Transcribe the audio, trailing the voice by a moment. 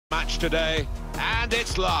Match today, and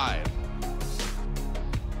it's live.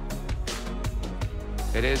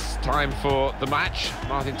 It is time for the match.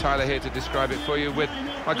 Martin Tyler here to describe it for you with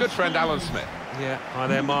my good friend Alan Smith. Yeah, hi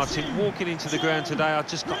there, Martin. Walking into the ground today, I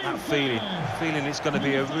just got that feeling it's going to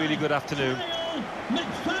be a really good afternoon.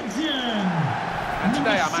 And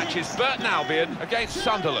today our match is Burton Albion against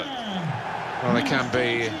Sunderland. Well, they can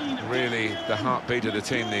be really the heartbeat of the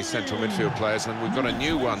team, these central midfield players, and we've got a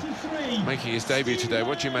new one making his debut today.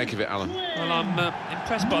 What do you make of it, Alan? Well, I'm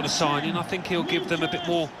impressed by the signing. I think he'll give them a bit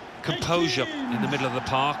more composure in the middle of the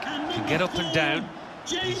park. Can get up and down.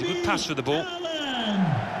 He's a good passer for the ball.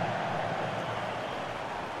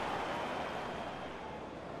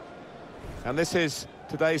 And this is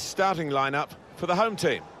today's starting lineup for the home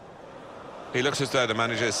team. He looks as though the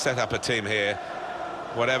manager has set up a team here.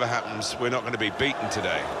 Whatever happens, we're not going to be beaten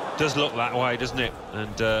today. Does look that way, doesn't it?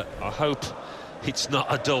 And I hope it's not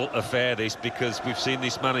a dull affair, this, because we've seen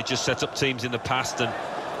this manager set up teams in the past and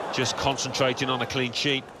just concentrating on a clean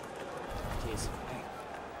sheet. Cheers. Hey.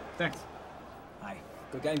 Thanks. Hi.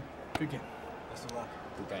 Good game. Good game. Best of luck.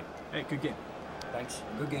 Good game. Hey, good game. Thanks.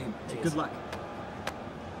 Good game. Cheers. Good luck.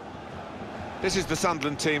 This is the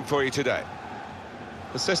Sunderland team for you today.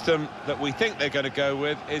 The system that we think they're going to go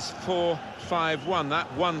with is 4-5-1.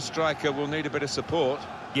 That one striker will need a bit of support.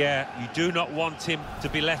 Yeah, you do not want him to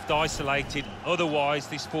be left isolated. Otherwise,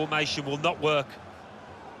 this formation will not work.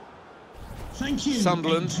 Thank you.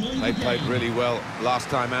 Sunderland, they played really well last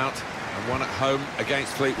time out and won at home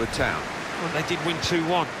against Fleetwood Town. Well, they did win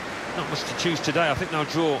 2-1. Not much to choose today. I think they'll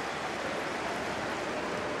draw.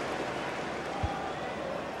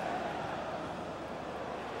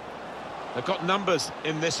 They've got numbers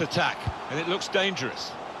in this attack, and it looks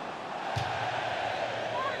dangerous.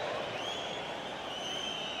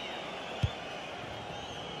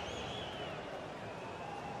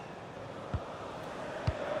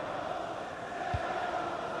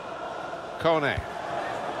 Kone.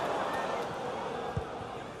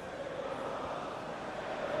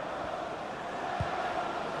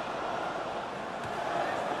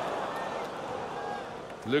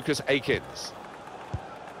 Lucas Akins.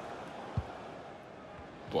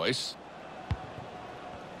 Boyce.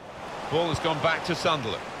 Ball has gone back to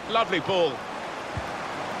Sunderland. Lovely ball.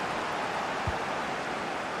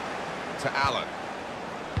 To Allen.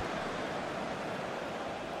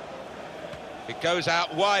 It goes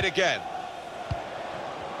out wide again.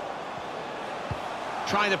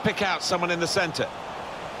 Trying to pick out someone in the centre.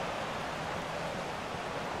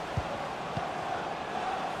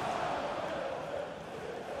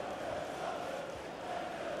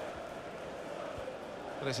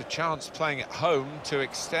 Well, there's a chance playing at home to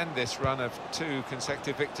extend this run of 2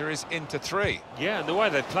 consecutive victories into 3. Yeah, and the way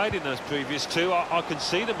they've played in those previous 2, I can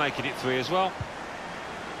see them making it 3 as well.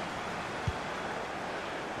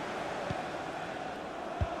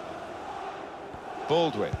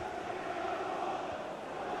 Baldwin.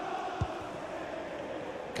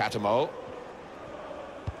 Catamol.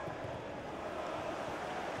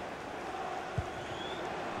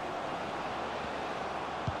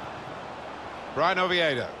 Brian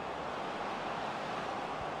Oviedo.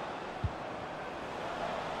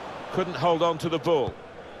 Couldn't hold on to the ball.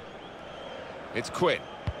 It's Quinn.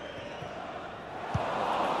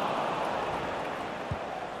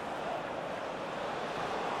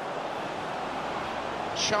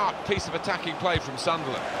 Sharp piece of attacking play from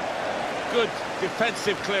Sunderland. Good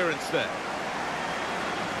defensive clearance there.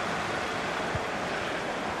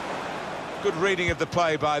 Good reading of the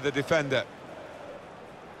play by the defender.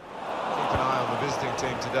 Keep an eye on the visiting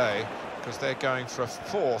team today, because they're going for a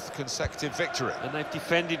 4th consecutive victory. And they've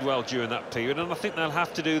defended well during that period, and I think they'll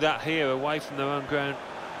have to do that here, away from their own ground.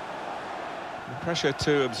 The pressure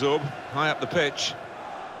to absorb high up the pitch.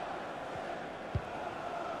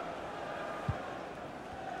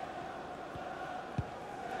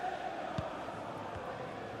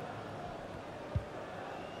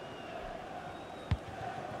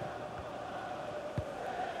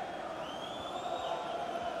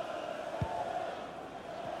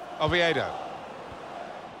 Oviedo.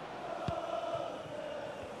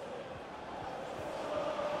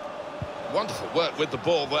 Wonderful work with the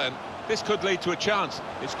ball then. This could lead to a chance.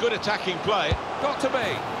 It's good attacking play. Got to be.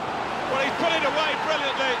 Well, he's put it away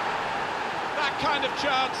brilliantly. That kind of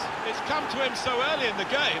chance, it's come to him so early in the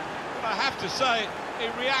game. But I have to say, he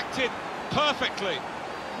reacted perfectly.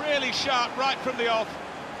 Really sharp right from the off.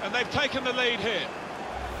 And they've taken the lead here.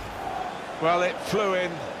 Well, it flew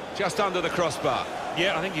in just under the crossbar.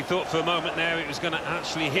 Yeah, I think he thought for a moment there it was going to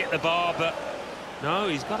actually hit the bar, but no,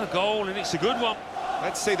 he's got a goal and it's a good one.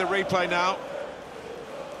 Let's see the replay now.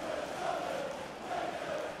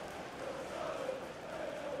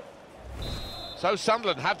 So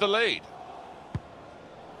Sunderland have the lead.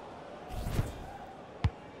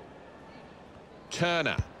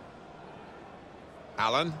 Turner.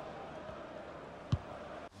 Allen.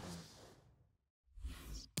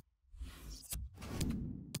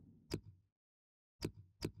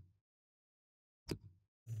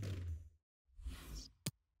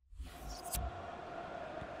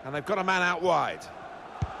 And they've got a man out wide.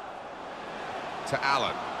 To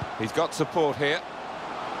Allen. He's got support here.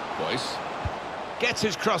 Boyce. Gets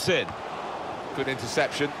his cross in. Good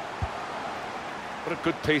interception. What a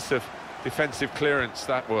good piece of defensive clearance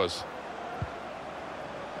that was.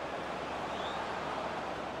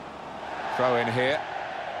 Throw in here.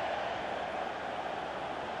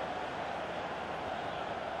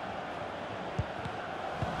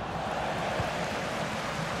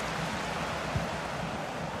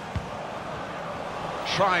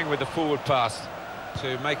 Trying with the forward pass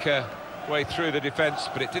to make a way through the defence,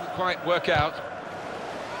 but it didn't quite work out.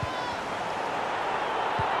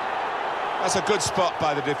 That's a good spot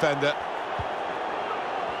by the defender.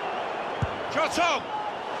 Shot on!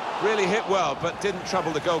 Really hit well, but didn't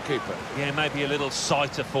trouble the goalkeeper. Yeah, maybe a little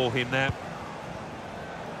sighter for him there.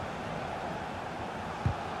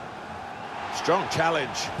 Strong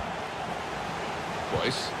challenge.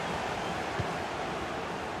 Boyce.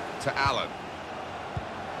 To Allen.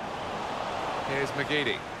 Here's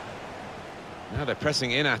McGeady. Now they're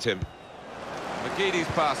pressing in at him. McGeady's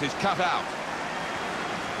pass is cut out.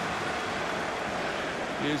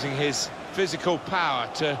 Using his physical power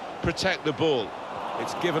to protect the ball.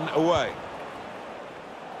 It's given away.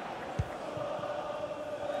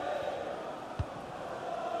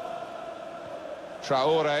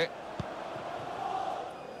 Traore.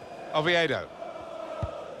 Oviedo.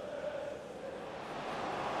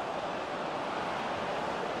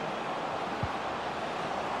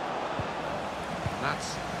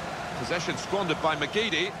 That's possession squandered by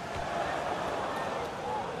McGeady.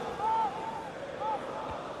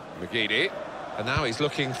 McGeady, and now he's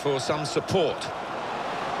looking for some support.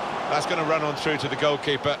 That's going to run on through to the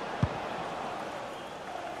goalkeeper.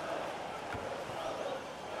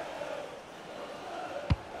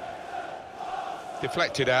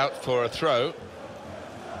 Deflected out for a throw.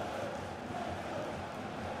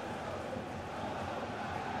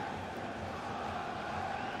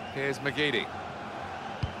 Here's McGeady.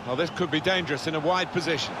 Well, this could be dangerous in a wide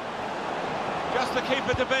position. Just the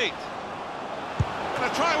keeper to beat.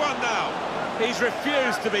 Gonna try one now. He's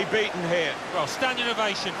refused to be beaten here. Well, standing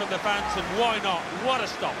ovation from the fans, and why not? What a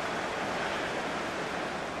stop.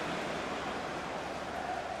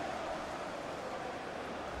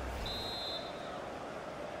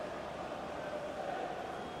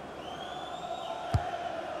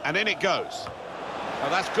 And in it goes. Oh,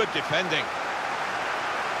 that's good defending.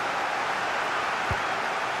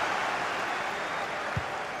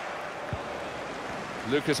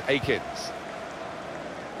 Lucas Akins.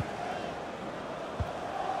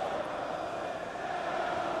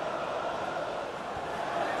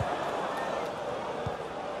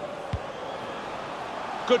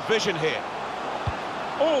 Good vision here.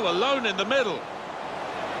 All alone in the middle.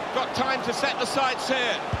 Got time to set the sights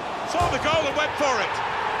here. Saw the goal and went for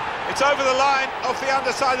it. It's over the line, off the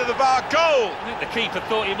underside of the bar. Goal! I think the keeper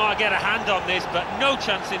thought he might get a hand on this, but no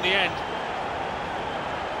chance in the end.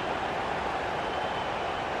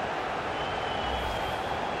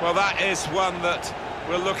 Well, that is one that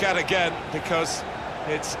we'll look at again, because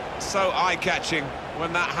it's so eye-catching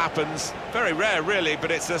when that happens. Very rare, really, but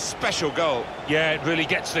it's a special goal. Yeah, it really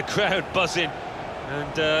gets the crowd buzzing,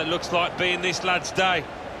 and looks like being this lad's day.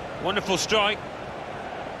 Wonderful strike.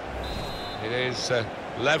 It is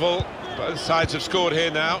level. Both sides have scored here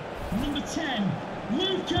now. Number 10,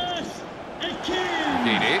 Lucas Akins.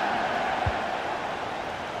 Didi.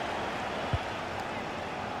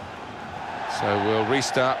 So we'll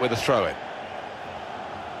restart with a throw-in.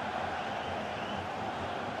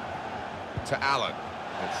 To Allen.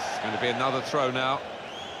 It's going to be another throw now.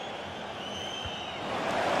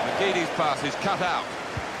 McGeady's pass is cut out.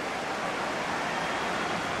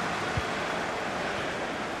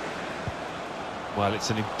 Well,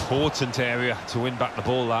 it's an important area to win back the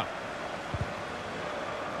ball, that.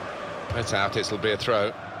 It's out, it'll be a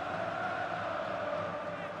throw.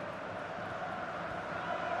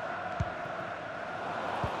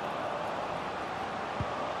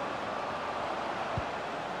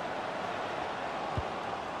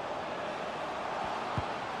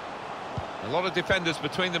 A lot of defenders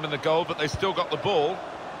between them and the goal, but they still got the ball.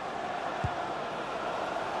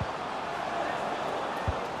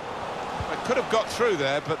 They could have got through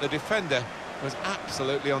there, but the defender was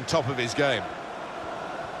absolutely on top of his game.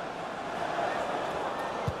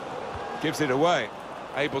 Gives it away,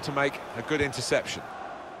 able to make a good interception.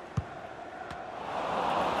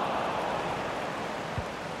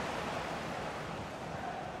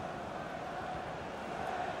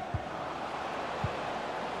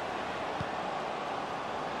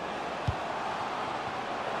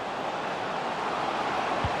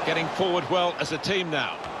 Getting forward well as a team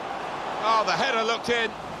now. Oh, the header looked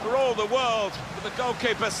in for all the world, but the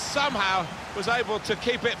goalkeeper somehow was able to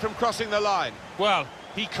keep it from crossing the line. Well,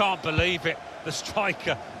 he can't believe it. The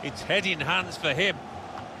striker, it's head in hands for him.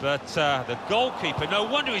 But the goalkeeper, no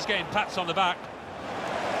wonder he's getting pats on the back.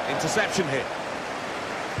 Interception here.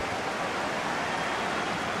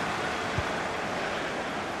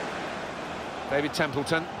 David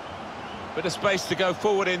Templeton. Bit of space to go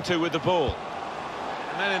forward into with the ball.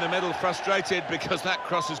 And then in the middle, frustrated because that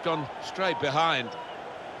cross has gone straight behind.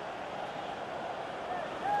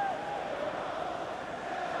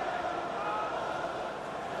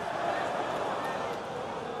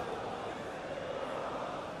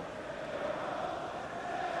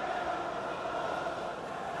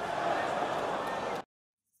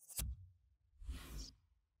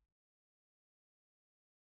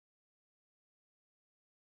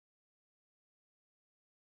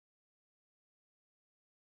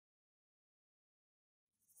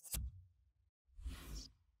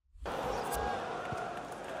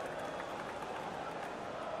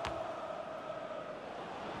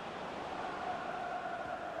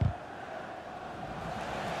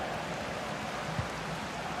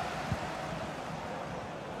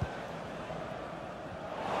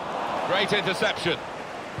 Great interception.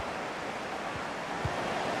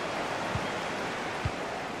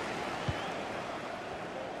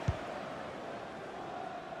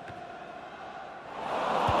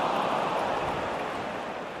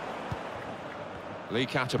 Lee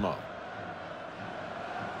Catamar.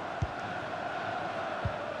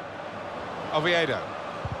 Oviedo.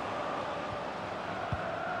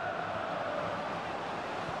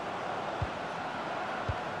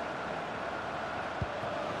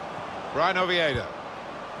 Brian Oviedo.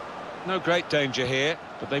 No great danger here,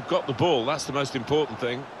 but they've got the ball. That's the most important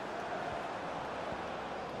thing.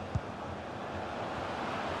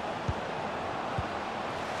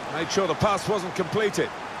 Made sure the pass wasn't completed.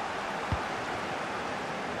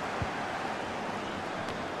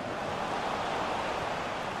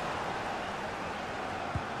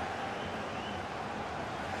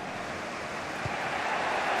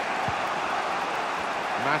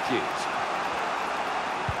 Matthews.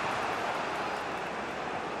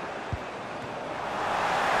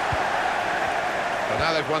 Well,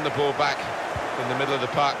 now they've won the ball back in the middle of the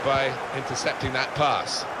park by intercepting that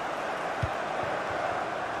pass.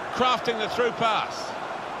 Crafting the through pass.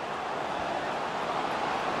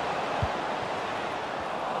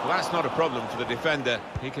 Well, that's not a problem for the defender.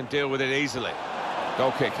 He can deal with it easily.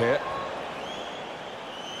 Goal kick here.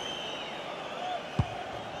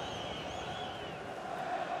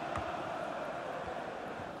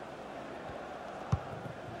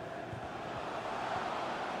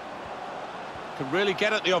 Can really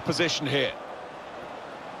get at the opposition here.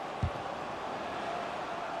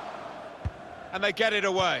 And they get it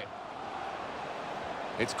away.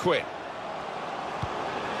 It's Quinn.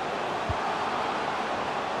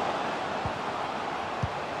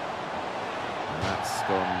 And that's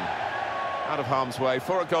gone out of harm's way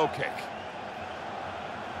for a goal kick.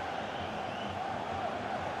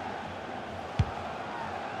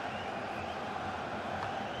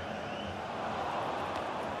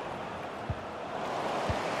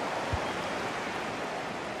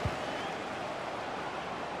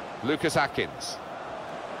 Lucas Atkins.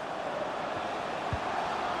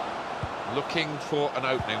 Looking for an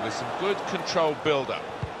opening with some good controlled build-up.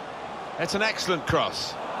 It's an excellent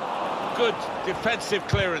cross. Good defensive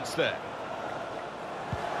clearance there.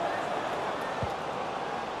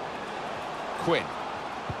 Quinn.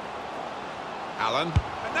 Allen.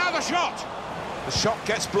 And now the shot! The shot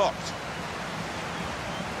gets blocked.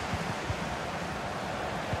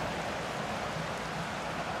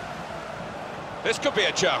 This could be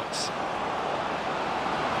a chance.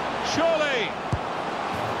 Surely!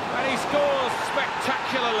 And he scores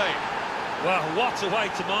spectacularly. Well, what a way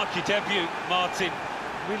to mark your debut, Martin.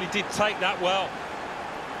 Really did take that well.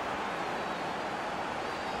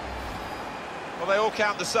 Well, they all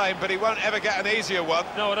count the same, but he won't ever get an easier one.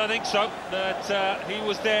 No, I don't think so. But he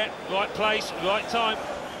was there, right place, right time.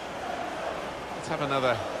 Let's have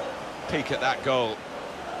another peek at that goal.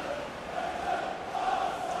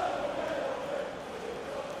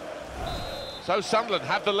 So Sunderland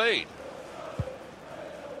have the lead.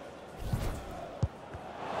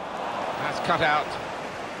 That's cut out.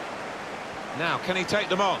 Now, can he take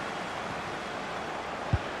them on?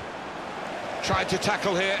 Tried to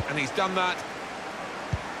tackle here, and he's done that.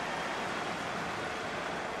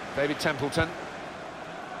 David Templeton.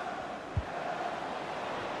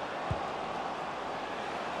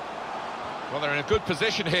 Well, they're in a good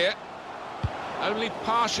position here. Only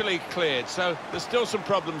partially cleared, so there's still some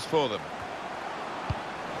problems for them.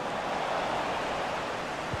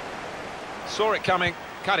 Saw it coming,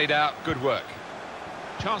 cut it out, good work.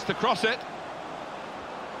 Chance to cross it.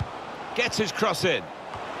 Gets his cross in.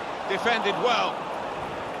 Defended well.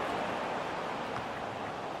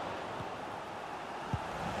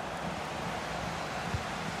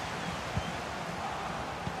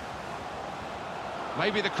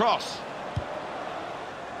 Maybe the cross.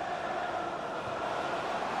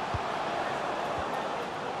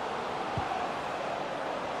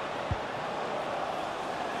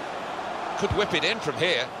 Could whip it in from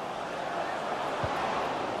here.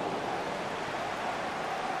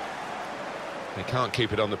 He can't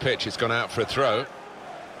keep it on the pitch, it's gone out for a throw.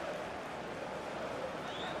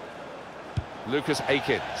 Lucas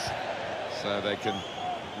Akins. So they can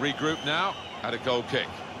regroup now at a goal kick.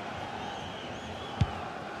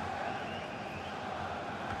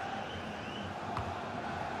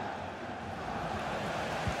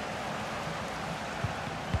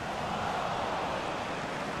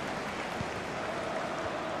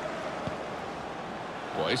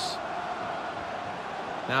 Boyce.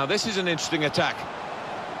 Now this is an interesting attack.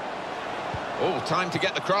 Oh, time to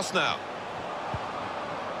get the cross now.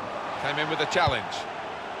 Came in with a challenge.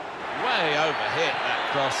 Way overhit that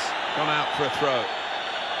cross. Gone out for a throw.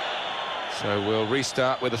 So we'll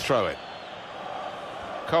restart with a throw-in.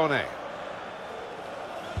 Kone.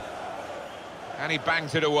 And he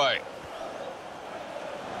bangs it away.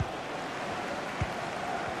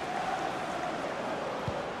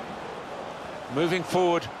 Moving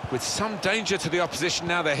forward with some danger to the opposition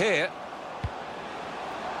now they're here.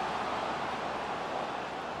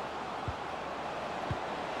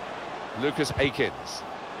 Lucas Akins.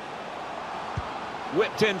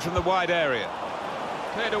 Whipped in from the wide area.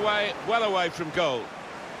 Cleared away, well away from goal.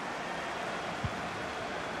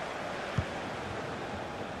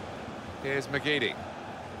 Here's McGeady.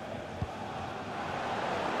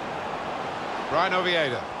 Brian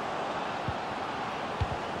Oviedo.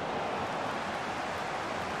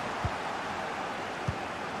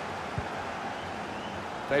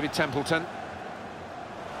 David Templeton.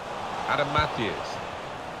 Adam Matthews.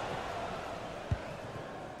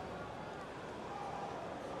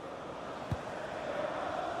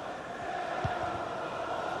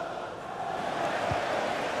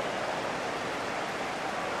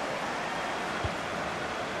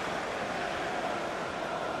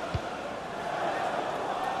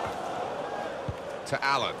 To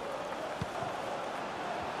Allen.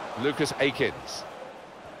 Lucas Akins.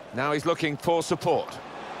 Now he's looking for support.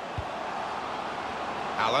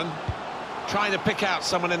 Allen trying to pick out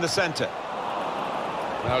someone in the centre.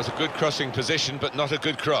 That was a good crossing position, but not a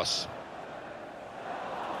good cross.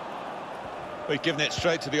 We've given it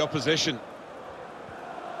straight to the opposition.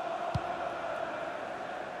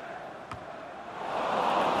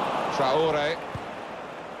 Traore.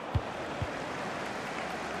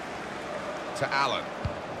 To Allen.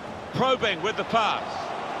 Probing with the pass.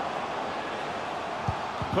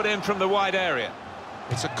 Put in from the wide area.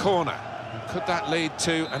 It's a corner. Could that lead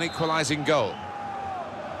to an equalising goal?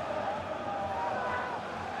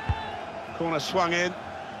 Corner swung in.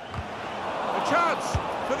 A chance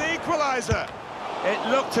for the equaliser. It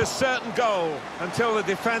looked a certain goal until the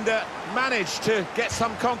defender managed to get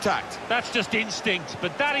some contact. That's just instinct,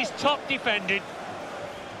 but that is top defended.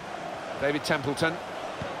 David Templeton.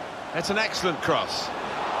 It's an excellent cross.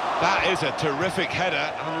 That is a terrific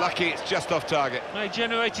header. Unlucky it's just off target. They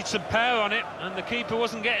generated some power on it, and the keeper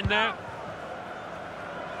wasn't getting there.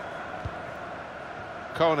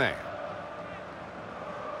 Kone.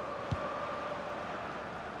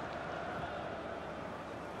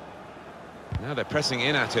 Now they're pressing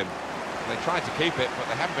in at him. They tried to keep it, but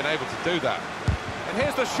they haven't been able to do that. And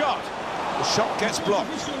here's the shot. The shot gets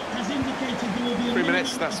blocked. 3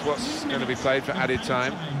 minutes, that's what's going to be played for added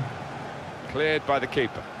time. Cleared by the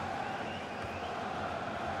keeper.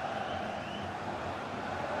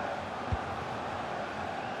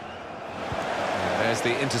 And there's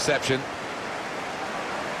the interception.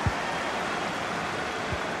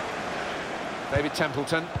 David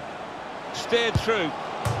Templeton. Steered through.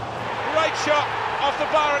 Great shot off the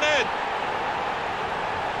bar and in.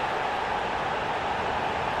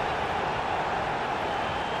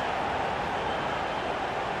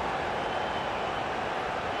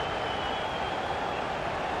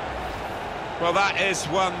 Well, that is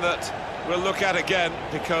one that we'll look at again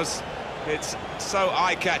because it's so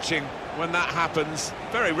eye-catching when that happens.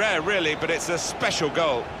 Very rare, really, but it's a special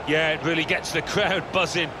goal. Yeah, it really gets the crowd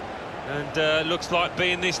buzzing, and looks like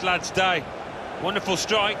being this lad's day. Wonderful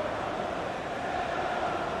strike.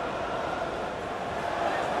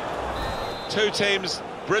 Two teams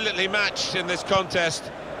brilliantly matched in this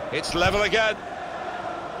contest. It's level again.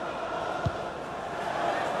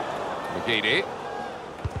 McGeady.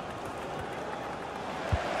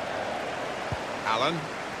 Allen.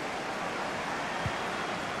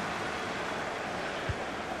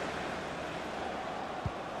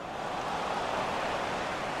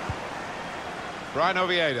 Brian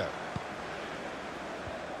Oviedo.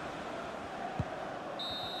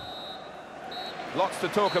 Lots to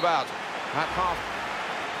talk about at half.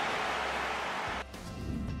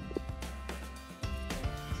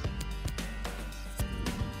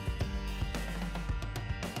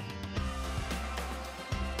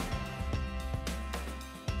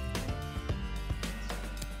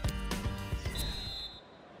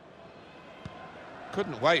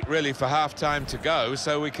 Couldn't wait really for half-time to go,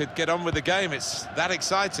 so we could get on with the game. It's that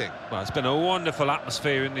exciting. Well, it's been a wonderful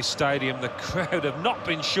atmosphere in this stadium. The crowd have not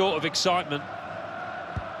been short of excitement.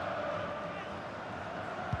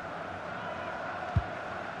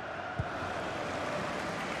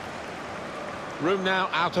 Room now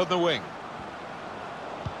out on the wing.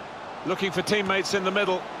 Looking for teammates in the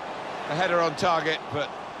middle. A header on target, but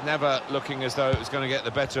never looking as though it was going to get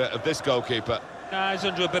the better of this goalkeeper. He's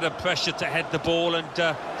under a bit of pressure to head the ball and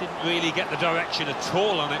didn't really get the direction at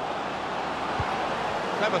all on it.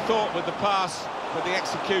 Clever thought with the pass, but the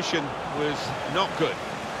execution was not good.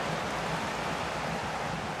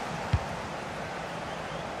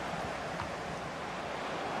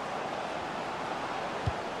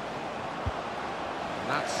 And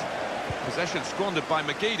that's possession squandered by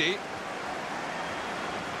McGeady.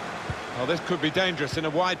 Oh, this could be dangerous in a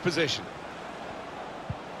wide position.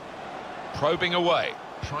 Probing away,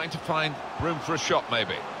 trying to find room for a shot,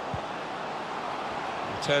 maybe.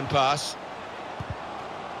 Return pass.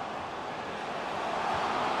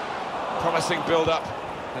 Promising build-up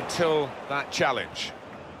until that challenge.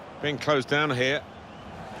 Being closed down here.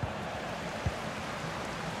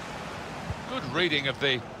 Good reading of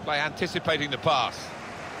the play, anticipating the pass.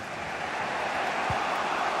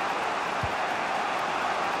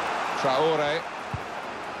 Traore.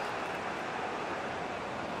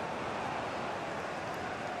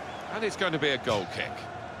 And it's going to be a goal kick.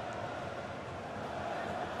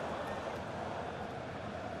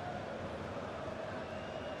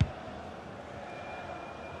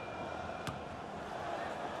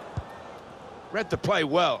 Read the play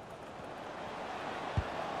well.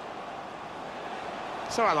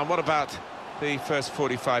 So, Alan, what about the first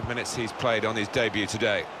 45 minutes he's played on his debut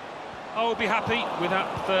today? I will be happy with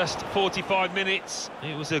that first 45 minutes.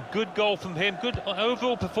 It was a good goal from him. Good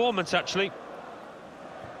overall performance, actually.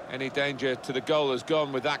 Any danger to the goal has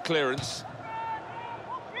gone with that clearance.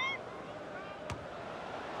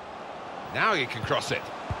 Now he can cross it.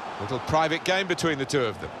 Little private game between the two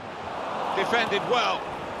of them. Defended well.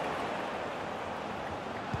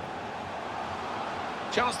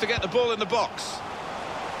 Chance to get the ball in the box.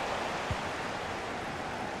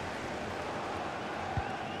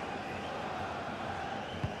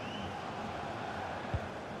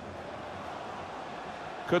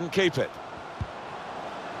 Couldn't keep it.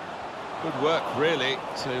 Good work, really,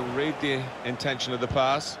 to read the intention of the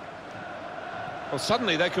pass. Well,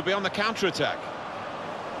 suddenly they could be on the counter-attack.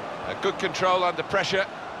 A good control under pressure.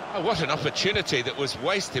 Oh, what an opportunity that was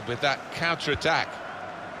wasted with that counter-attack.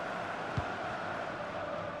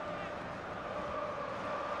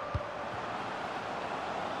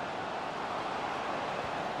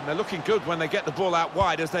 And they're looking good when they get the ball out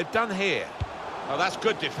wide, as they've done here. Oh, that's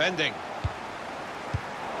good defending.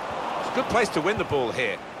 It's a good place to win the ball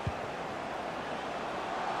here.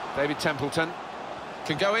 David Templeton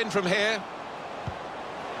can go in from here.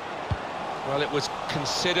 Well, it was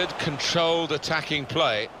considered controlled attacking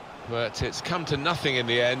play, but it's come to nothing in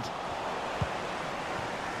the end.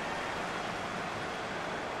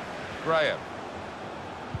 Graham.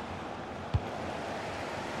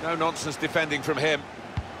 No nonsense defending from him.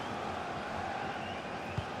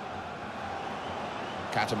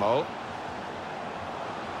 Catamol.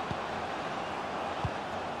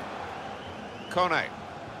 Kone.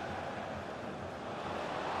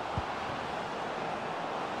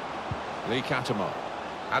 Lee Catamol.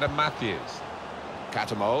 Adam Matthews.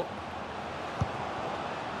 Catamol.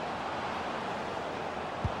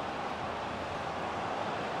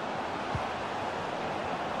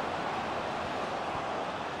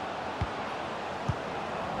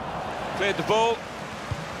 Cleared the ball.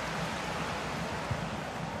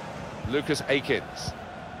 Lucas Akins.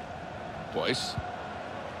 Boyce.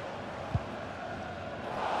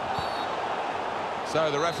 So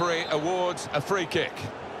the referee awards a free kick.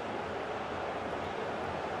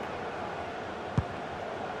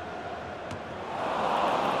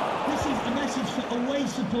 This is a message for away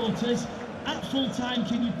supporters. At full time,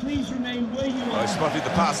 can you please remain where you are? He spotted the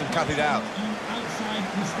pass and cut it out. And outside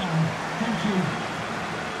the stand. Thank you.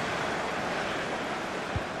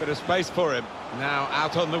 Bit of space for him. Now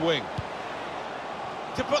out on the wing.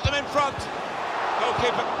 To put them in front.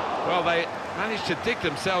 Goalkeeper. Well, they managed to dig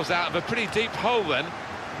themselves out of a pretty deep hole then.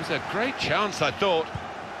 It was a great chance, I thought,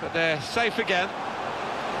 but they're safe again.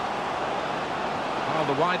 Well,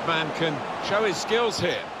 the wide man can show his skills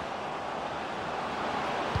here.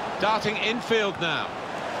 Darting infield now.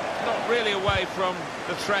 Not really away from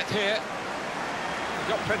the threat here. He's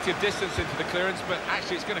got plenty of distance into the clearance, but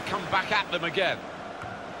actually it's going to come back at them again.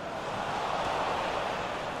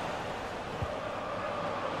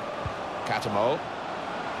 Catamol.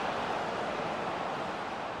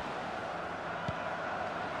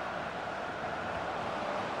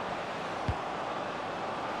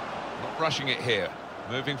 Not rushing it here.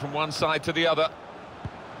 Moving from one side to the other.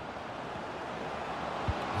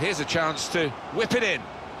 Here's a chance to whip it in.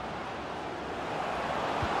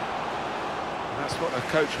 That's what a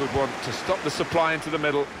coach would want, to stop the supply into the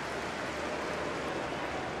middle.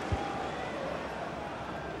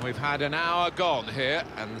 We've had an hour gone here,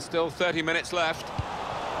 and still 30 minutes left.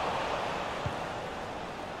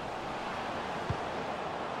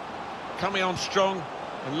 Coming on strong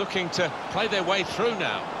and looking to play their way through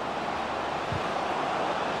now.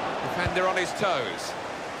 Defender on his toes.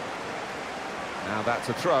 Now that's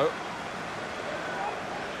a throw.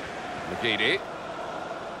 Magidi.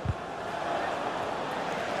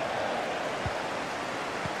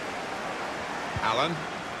 Allen.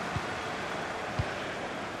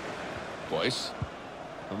 Boyce.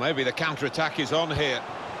 Well, maybe the counter-attack is on here.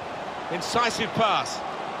 Incisive pass.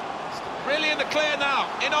 Really in the clear now,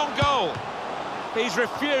 in on goal. He's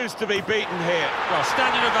refused to be beaten here. Well,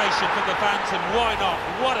 standing ovation from the fans, and why not?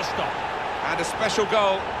 What a stop. And a special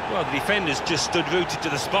goal. Well, the defenders just stood rooted to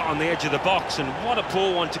the spot on the edge of the box, and what a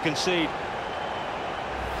poor one to concede.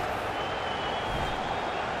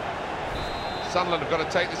 Sunderland have got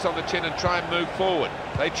to take this on the chin and try and move forward.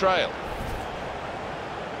 They trail.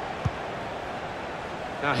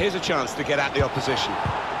 Now here's a chance to get at the opposition.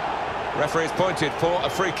 Referee's pointed for a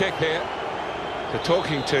free kick here. The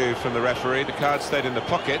talking to from the referee, the card stayed in the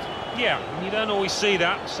pocket. Yeah, and you don't always see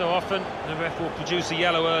that. So often the ref will produce a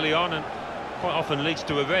yellow early on, and quite often leads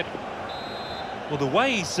to a red. Well, the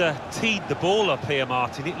way he's teed the ball up here,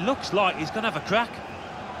 Martin, it looks like he's going to have a crack.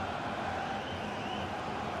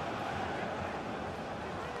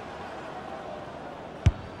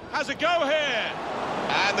 Has a go here!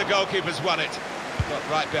 And the goalkeeper's won it. Got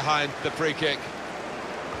right behind the free kick.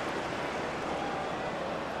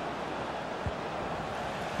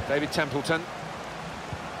 David Templeton.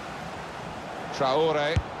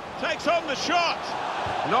 Traore. Takes on the shot!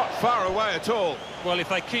 Not far away at all. Well, if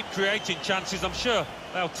they keep creating chances, I'm sure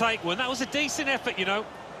they'll take one. That was a decent effort, you know.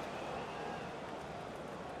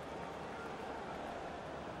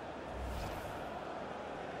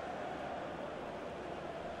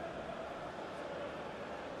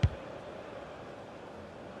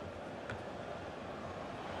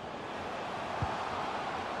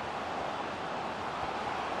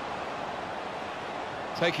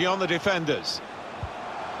 Taking on the defenders.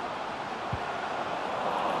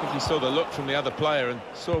 I think he saw the look from the other player and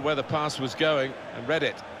saw where the pass was going and read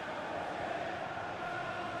it.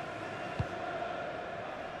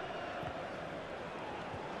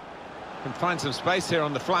 Can find some space here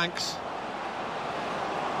on the flanks.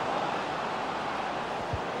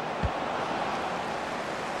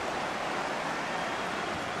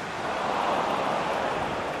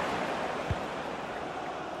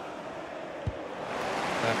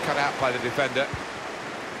 Cut out by the defender.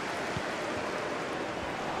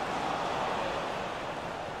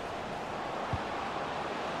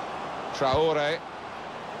 Traore.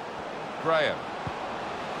 Graham.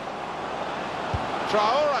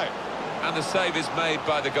 Traore. And the save is made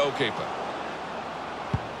by the goalkeeper.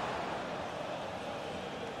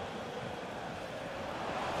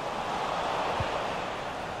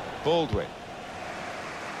 Baldwin.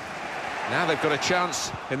 Now they've got a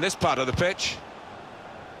chance in this part of the pitch.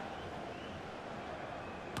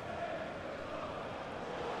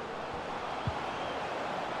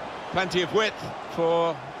 Plenty of width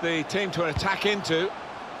for the team to attack into.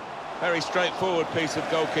 Very straightforward piece of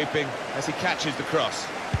goalkeeping as he catches the cross.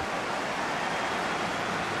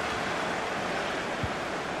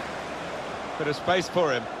 Bit of space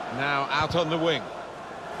for him, now out on the wing.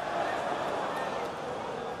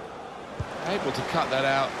 able to cut that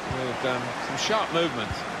out with some sharp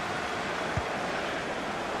movement.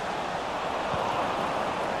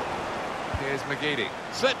 Here's McGeady.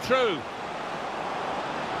 Slipped through.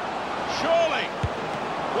 Surely.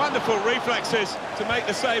 Wonderful reflexes to make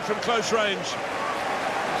the save from close range.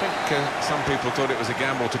 I think some people thought it was a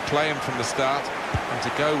gamble to play him from the start and to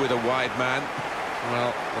go with a wide man.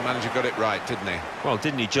 Well, the manager got it right, didn't he? Well,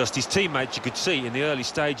 didn't he just? His teammates, you could see in the early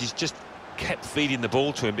stages, just kept feeding the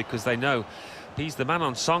ball to him because they know he's the man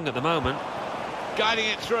on song at the moment. Guiding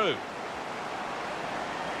it through.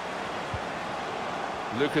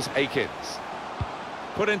 Lucas Akins.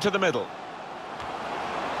 Put into the middle.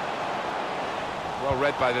 Well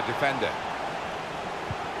read by the defender.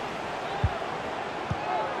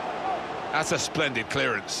 That's a splendid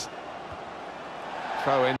clearance.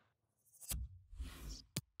 Throw in.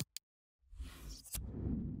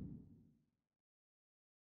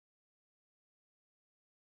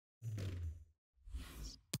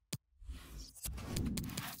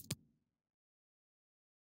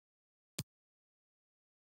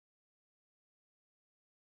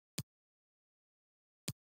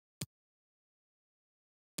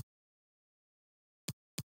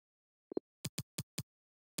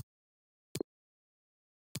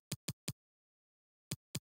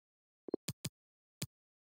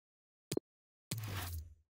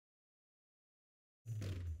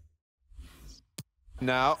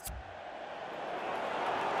 Now,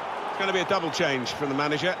 it's going to be a double change from the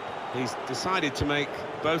manager. He's decided to make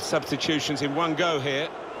both substitutions in one go here.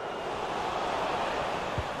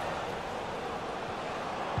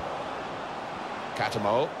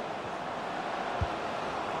 Catamol.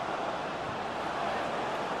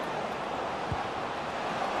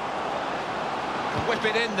 Can whip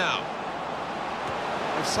it in now.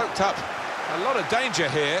 They've soaked up a lot of danger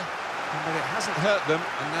here, but it hasn't hurt them,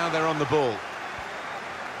 and now they're on the ball.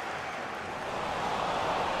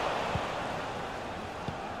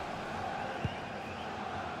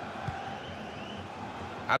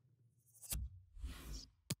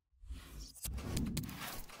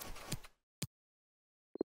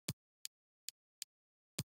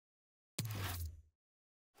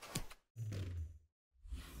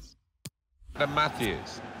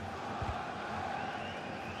 Matthews,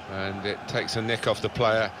 and it takes a nick off the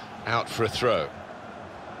player, out for a throw.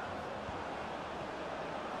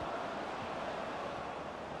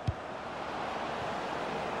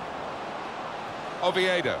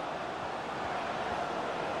 Oviedo.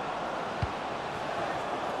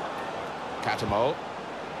 Catamol.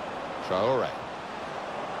 Traore.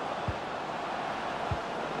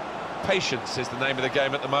 Patience is the name of the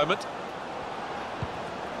game at the moment.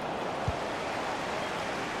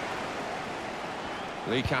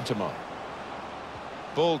 Lee Catamol.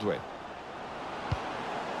 Baldwin.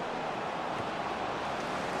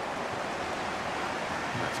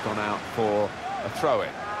 That's gone out for a throw-in.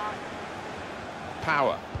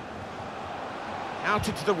 Power. Out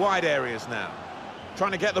into the wide areas now.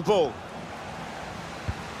 Trying to get the ball.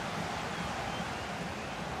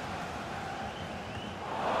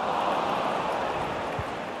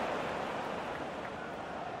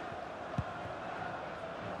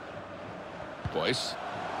 Boyce.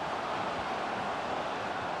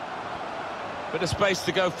 Bit of space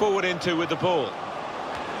to go forward into with the ball.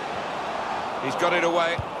 He's got it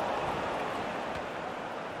away.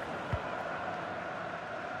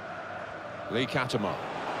 Lee Catamol.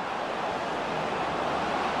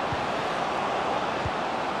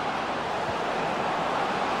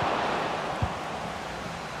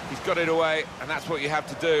 He's got it away, and that's what you have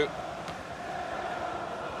to do.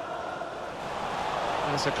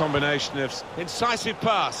 That's a combination of incisive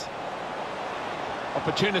pass,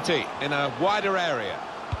 opportunity in a wider area.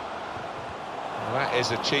 Well, that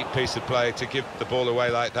is a cheap piece of play to give the ball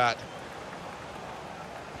away like that.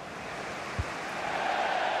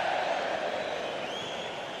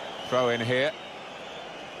 Throw in here.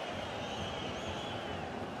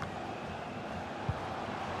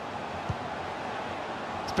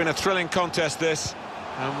 It's been a thrilling contest, this,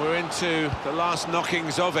 and we're into the last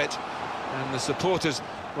knockings of it. And the supporters,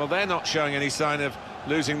 well, they're not showing any sign of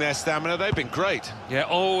losing their stamina. They've been great. Yeah,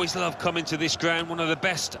 always love coming to this ground. One of the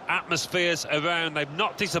best atmospheres around. They've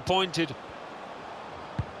not disappointed.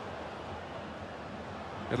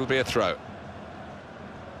 It'll be a throw.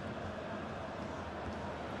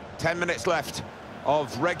 10 minutes left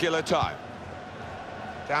of regular time.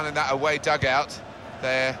 Down in that away dugout,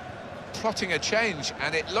 they're plotting a change,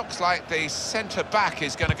 and it looks like the centre-back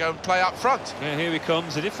is going to go and play up front. Yeah, here he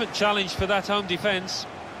comes. A different challenge for that home defence.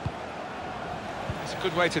 It's a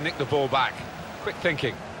good way to nick the ball back. Quick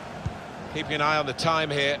thinking. Keeping an eye on the time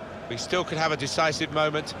here. We still could have a decisive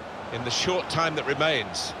moment in the short time that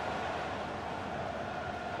remains.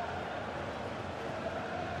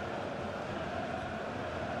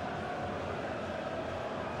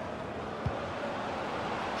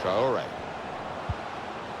 Traore.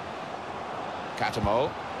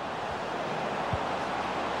 Catamol.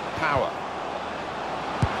 Power.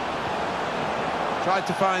 Tried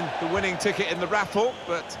to find the winning ticket in the raffle,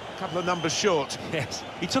 but a couple of numbers short. Yes,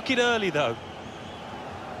 he took it early though.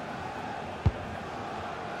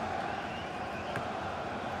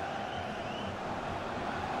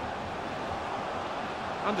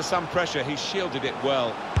 Under some pressure, he shielded it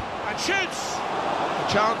well. And shoots! A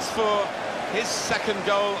chance for his second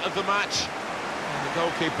goal of the match. And the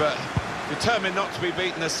goalkeeper determined not to be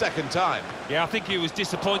beaten a second time. Yeah, I think he was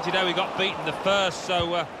disappointed how he got beaten the first,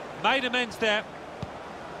 so made amends there.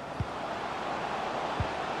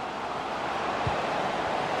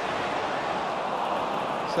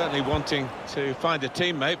 Certainly wanting to find a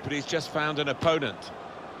teammate, but he's just found an opponent.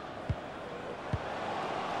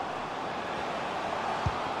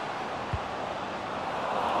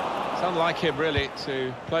 It's unlike him, really,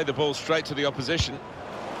 to play the ball straight to the opposition.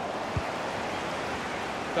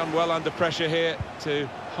 Done well under pressure here to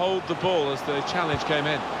hold the ball as the challenge came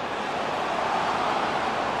in.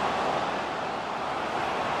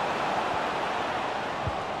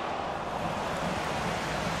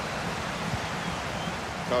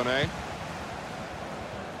 Kone.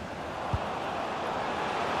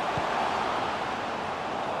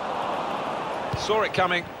 Saw it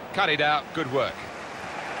coming, cut it out, good work.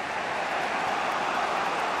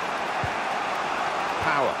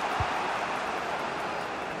 Power.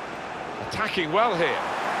 Attacking well here.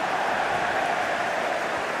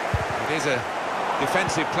 It is a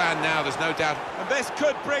defensive plan now, there's no doubt. And this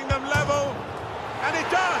could bring them level, and it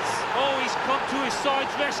does! Oh, he's come to his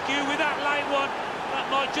side's rescue with that late one. That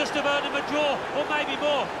might just have earned him a draw, or maybe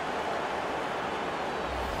more.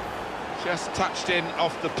 Just touched in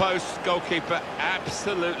off the post, goalkeeper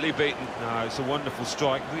absolutely beaten. No, it's a wonderful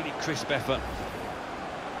strike, really crisp effort.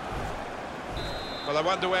 Well, I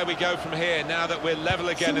wonder where we go from here now that we're level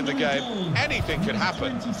again in the game. Anything could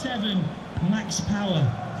happen. 27, Max Power.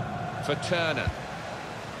 For Turner.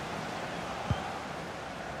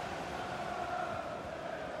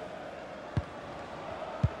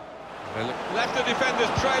 Left the defenders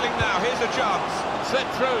trailing now, here's a chance. Slip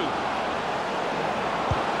through.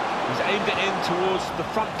 He's aimed it in towards the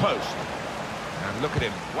front post. And look at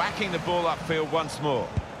him, whacking the ball upfield once more.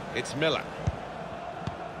 It's Miller.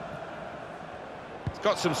 He's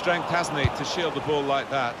got some strength, hasn't he, to shield the ball like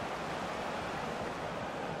that.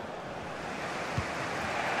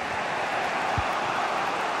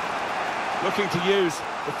 Looking to use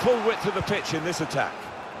the full width of the pitch in this attack.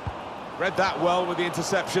 Read that well with the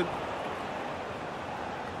interception.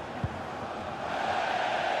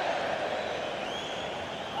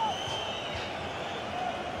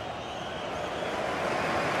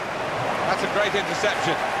 That's a great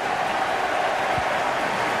interception.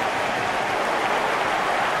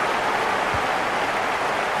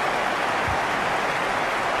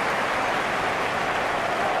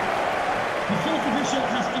 The fourth official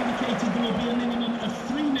has indicated there will be a minimum of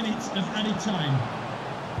 3 minutes of added time.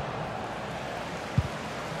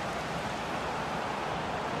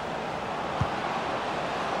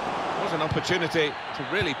 Was an opportunity to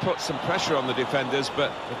really put some pressure on the defenders,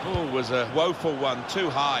 but the ball was a woeful one, too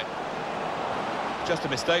high. Just a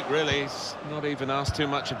mistake, really. He's not even asked too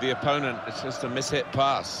much of the opponent. It's just a mishit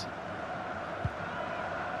pass.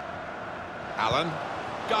 Allen,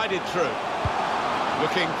 guided through.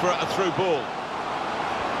 Looking for a through ball.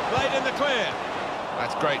 Played in the clear.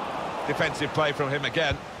 That's great defensive play from him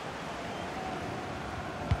again.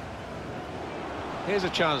 Here's a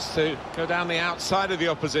chance to go down the outside of the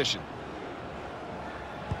opposition.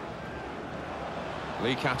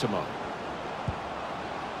 Lee Catamol.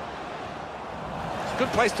 It's a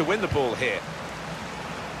good place to win the ball here.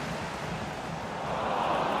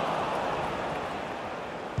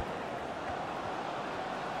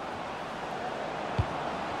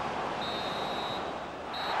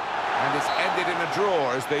 And it's ended in a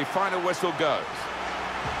draw as the final whistle goes.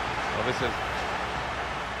 Well, this is